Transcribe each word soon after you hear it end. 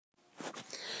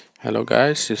Hello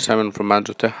guys, it's Simon from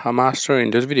Master. In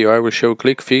this video I will show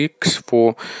quick fix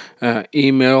for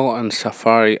email and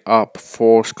Safari app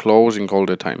force closing all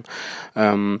the time.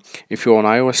 If you're on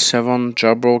iOS7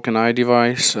 jailbroken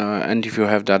iDevice and if you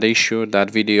have that issue, that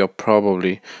video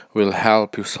probably will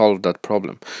help you solve that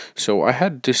problem. So I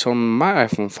had this on my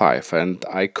iPhone 5 and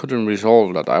I couldn't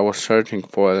resolve that. I was searching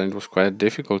for it and it was quite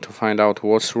difficult to find out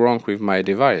what's wrong with my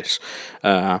device.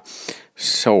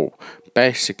 So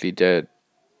basically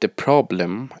the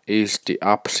problem is the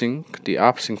AppSync. The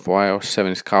AppSync for iOS7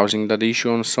 is causing that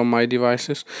issue on some of my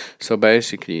devices. So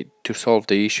basically, to solve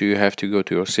the issue, you have to go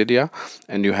to your Cydia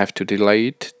and you have to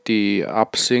delete the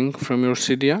AppSync from your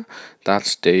Cydia.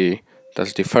 That's the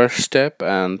first step.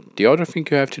 And the other thing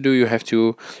you have to do, you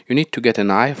need to get an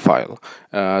iFile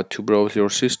to browse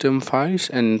your system files,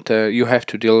 and you have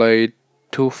to delete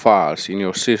two files in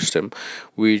your system,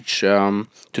 which to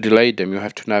delete them you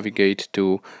have to navigate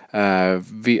to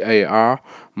VAR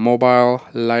mobile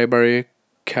library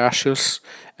caches,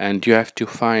 and you have to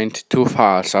find two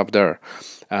files up there.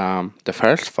 The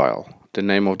first file, the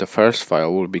name of the first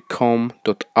file will be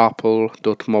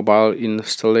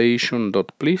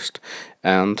com.apple.mobileinstallation.plist,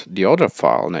 and the other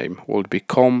file name will be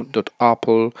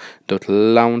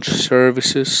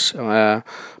com.apple.launchservices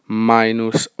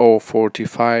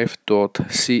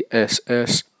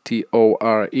 -045.css.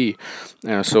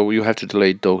 So you have to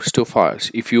delete those two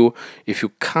files. If you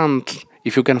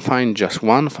can find just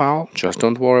one file, just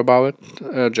don't worry about it.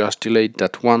 Just delete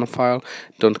that one file.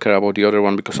 Don't care about the other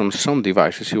one, because on some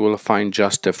devices you will find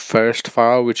just the first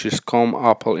file, which is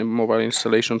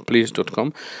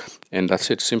com.apple.mobileinstallation.plist.com, and that's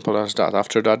it. Simple as that.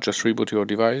 After that, just reboot your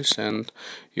device and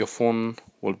your phone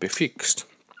will be fixed.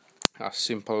 As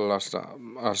simple as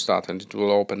that, and it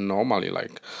will open normally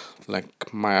like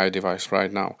my iDevice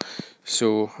right now.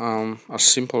 So as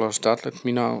simple as that. Let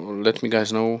me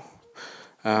guys know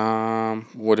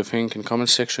what you think in comment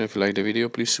section. If you like the video,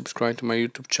 please subscribe to my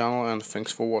YouTube channel, and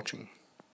thanks for watching.